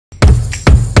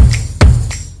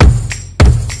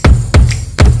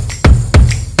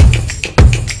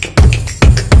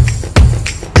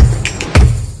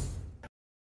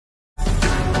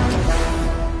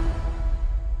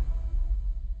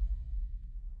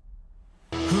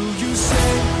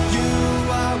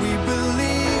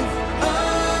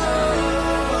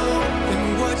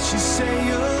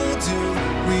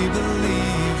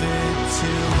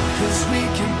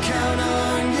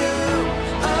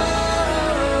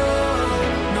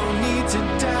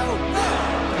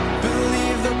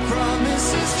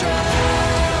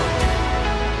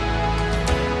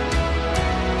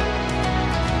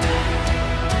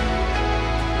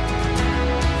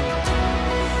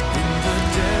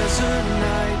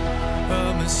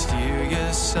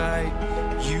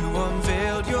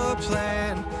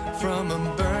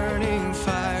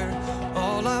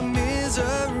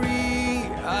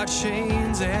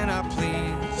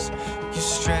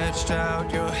stretched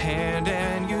out your hand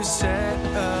and you set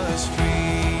us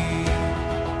free.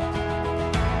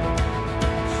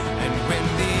 And when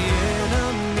the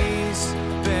enemy's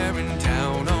bearing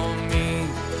down on me,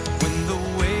 when the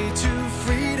way to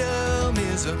freedom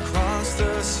is across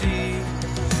the sea,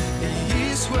 the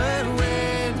eastward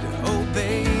wind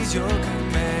obeys your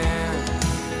command.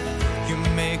 You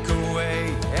make a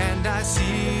way and I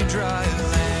see dry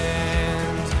land.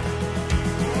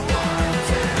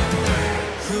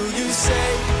 Who you say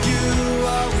you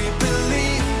are, we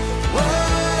believe. Whoa,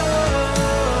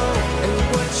 and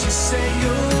what you say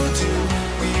you'll do,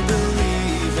 we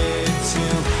believe it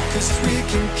too. 'Cause we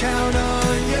can count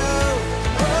on you.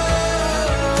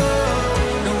 Whoa,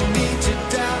 no need to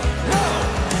doubt, no.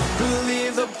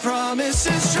 Believe the promise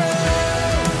is true.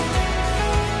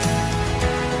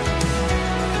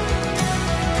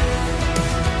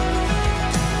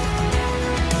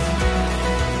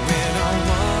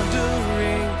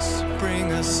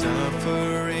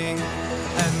 Suffering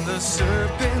and the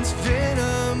serpent's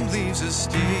venom leaves a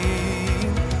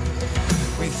sting.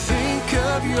 We think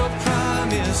of your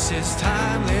promises,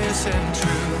 timeless and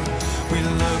true. We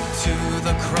look to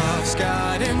the cross,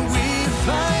 God, and we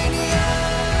find you.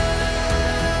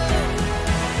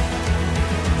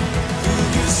 Who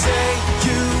you say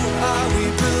you are, we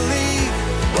believe.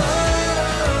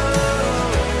 Whoa,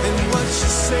 and what you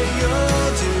say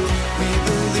you'll do, we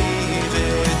believe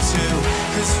it too.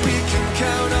 'Cause we can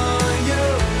count on you.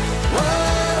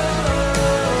 Whoa,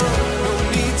 no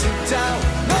need to doubt,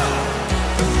 no.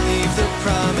 Believe the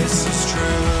promise is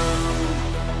true.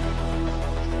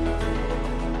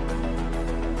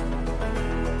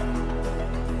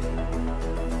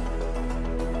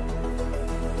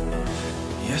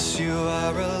 Yes, you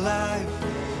are alive.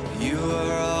 You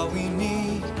are all we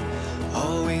need.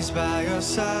 Always by our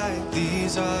side.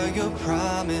 These are your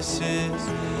promises.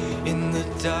 In the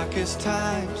darkest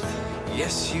times,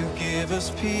 yes, you give us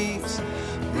peace,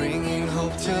 bringing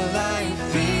hope to life.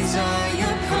 These are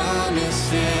your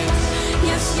promises.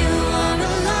 Yes, you are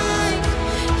alive.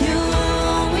 You are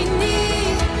all we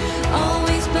need.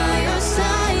 Always by our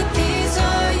side. These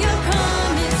are your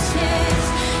promises.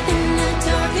 In the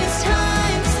darkest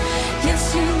times, yes,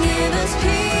 you give us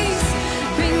peace,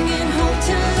 bringing hope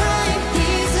to life.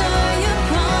 These are your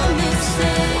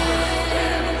promises.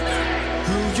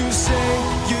 You say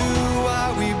you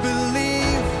are, we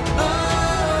believe.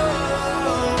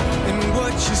 Oh, and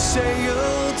what you say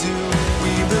you'll do,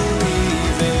 we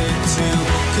believe it too.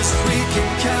 'Cause we can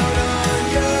count on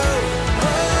you.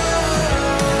 Oh,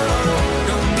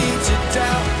 no need to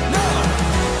doubt, no.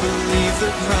 Believe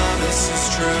the promise is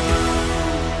true.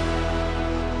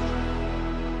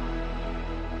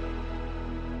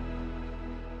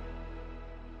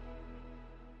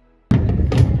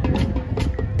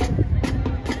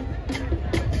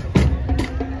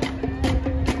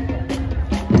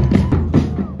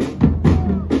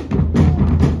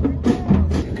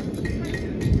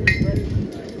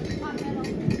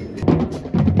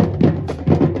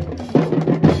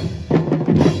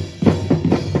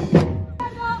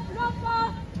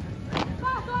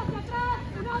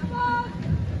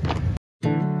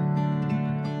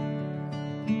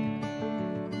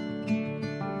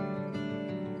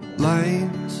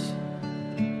 Lights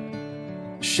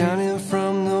shining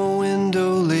from the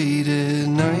window late at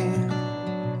night.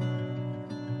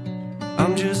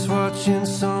 I'm just watching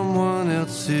someone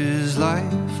else's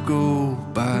life go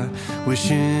by,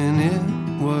 wishing it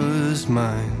was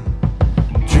mine.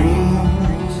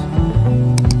 Dreams,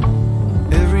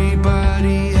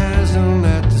 everybody has them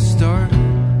at the start.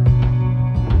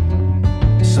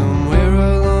 Somewhere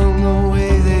along the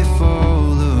way they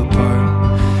fall apart,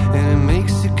 and it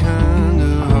makes it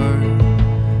kinda hard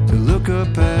to look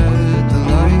up at the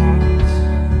lights.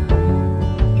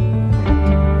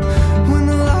 When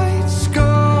the lights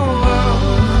go out,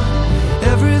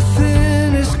 everything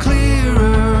is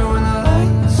clearer. When the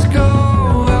lights go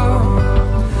out,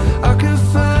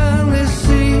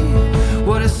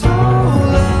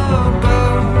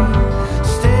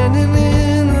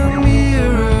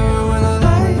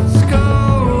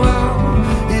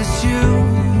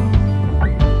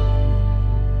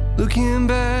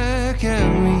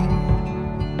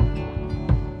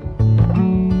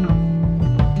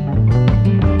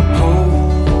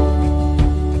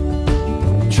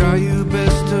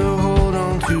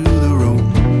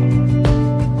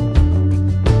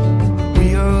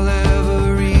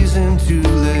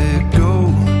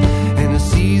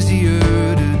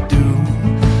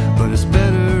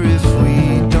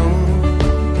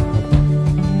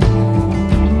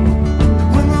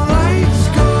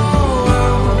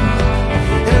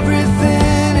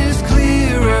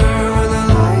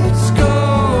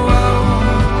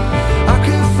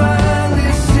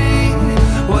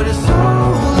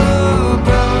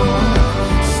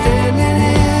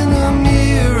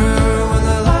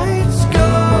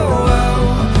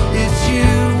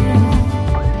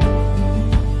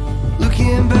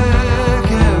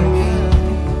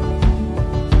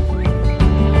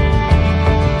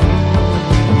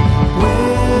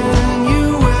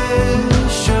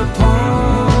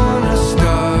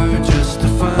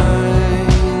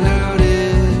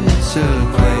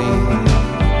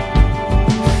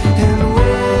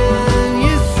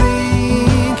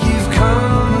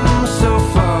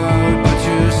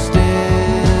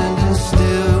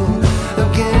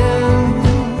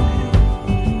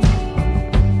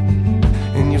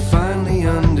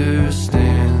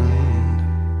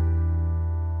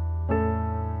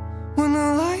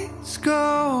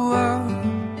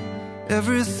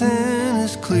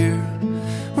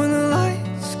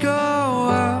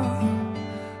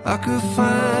 I could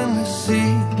finally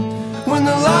see when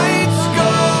the lights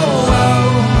go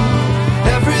out.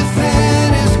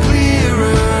 Everything is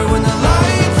clearer when the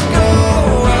lights go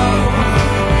out.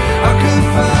 I could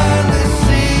finally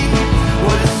see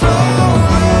what it's all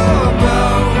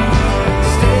about.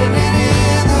 Standing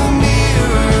in the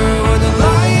mirror when the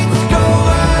lights go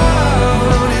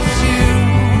out. It's you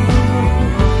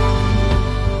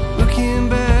looking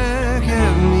back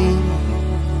at me.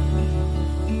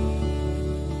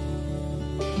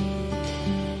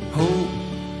 Hope,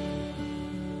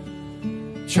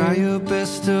 try your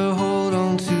best to hold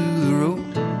on to the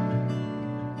rope.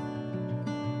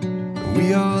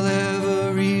 We all have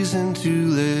a reason to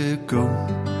let go,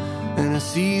 and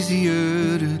it's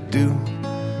easier to do,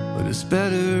 but it's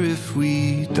better if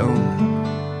we don't.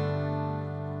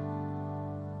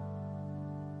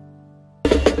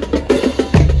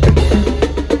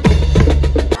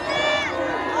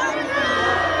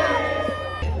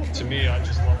 To me, I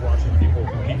just love watching people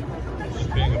compete.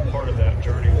 Just being a part of that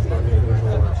journey with their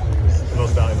individual work is the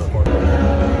most valuable part of it.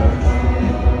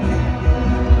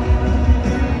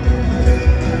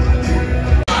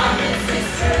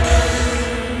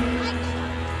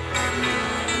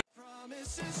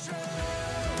 Promise is true.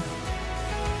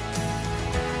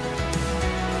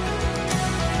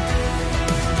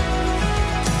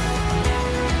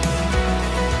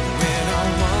 When our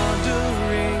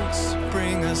wanderings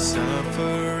bring us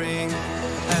suffering,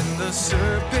 and the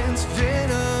serpent's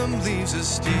venom leaves a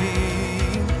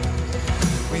sting,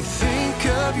 we think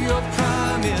of your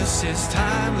promises,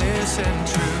 timeless and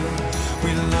true.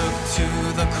 We look to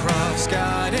the cross,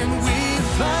 God, and we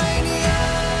find you.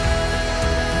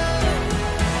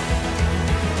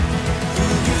 Who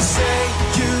you say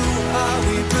you are,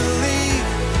 we believe.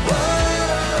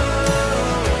 Whoa.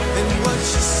 And what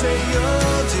you say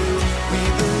you'll do, we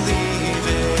believe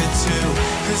it too.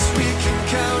 'Cause we can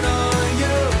count on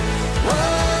you.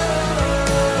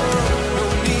 Whoa. No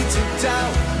need to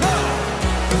doubt. No.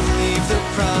 Believe the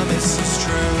promise is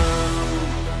true.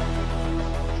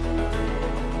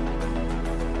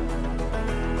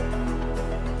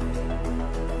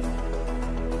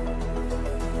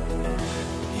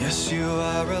 Yes, you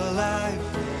are alive.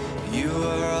 You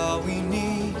are all we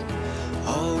need.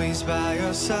 Always by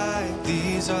our side.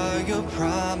 These are your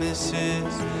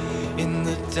promises. In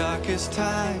the darkest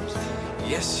times,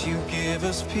 yes, you give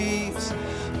us peace,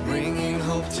 bringing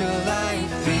hope to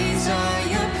life. These are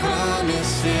your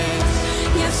promises.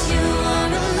 Yes, you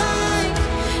are alive.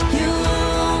 You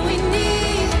are all we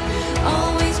need.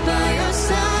 Always by our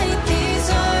side. These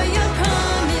are your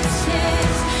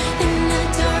promises. In the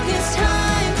darkest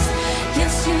times,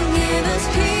 yes, you give us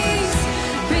peace,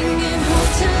 bringing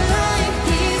hope to life.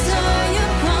 These are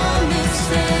your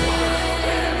promises.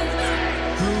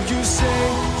 Who you say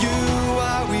you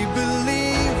are, we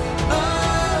believe.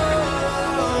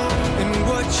 Oh, and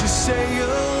what you say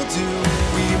you'll do,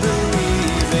 we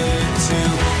believe it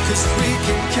too. 'Cause we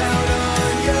can count